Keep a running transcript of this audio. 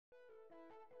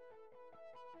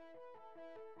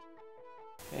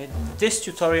This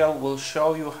tutorial will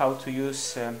show you how to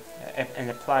use and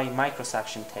apply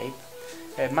microsuction tape.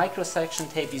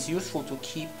 Microsuction tape is useful to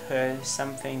keep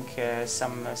some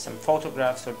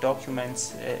photographs or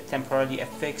documents temporarily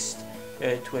affixed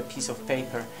to a piece of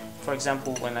paper. For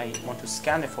example, when I want to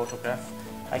scan a photograph,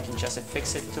 I can just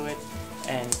affix it to it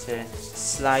and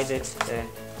slide it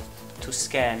to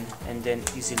scan and then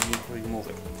easily remove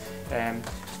it.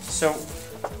 So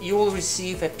you will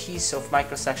receive a piece of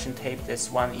microsuction tape that's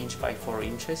 1 inch by 4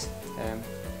 inches.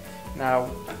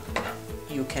 Now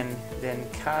you can then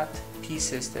cut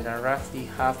pieces that are roughly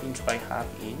 1/2 inch by 1/2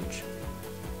 inch.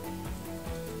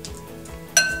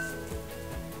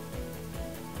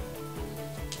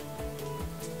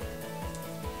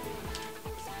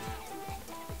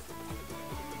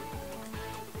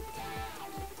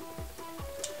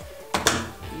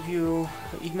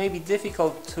 It may be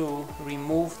difficult to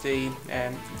remove the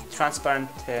transparent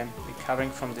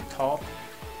covering from the top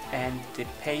and the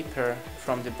paper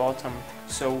from the bottom,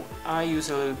 so I use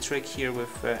a little trick here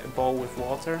with a bowl with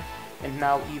water, and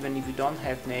now even if you don't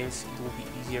have nails, it will be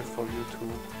easier for you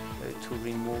to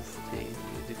remove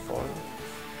the foil.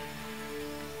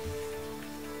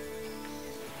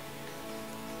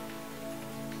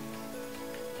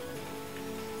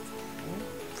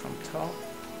 From top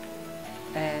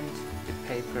and the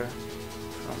paper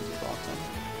from the bottom.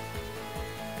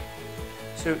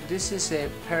 So this is a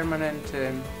permanent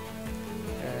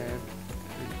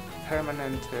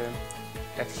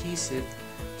adhesive.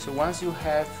 So once you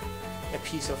have a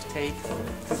piece of tape,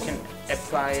 you can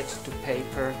apply it to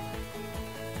paper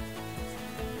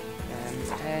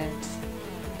and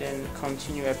then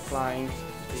continue applying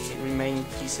the remaining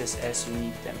pieces as you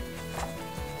need them.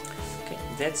 Okay,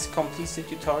 that completes the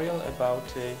tutorial about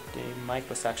the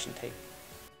microsuction tape.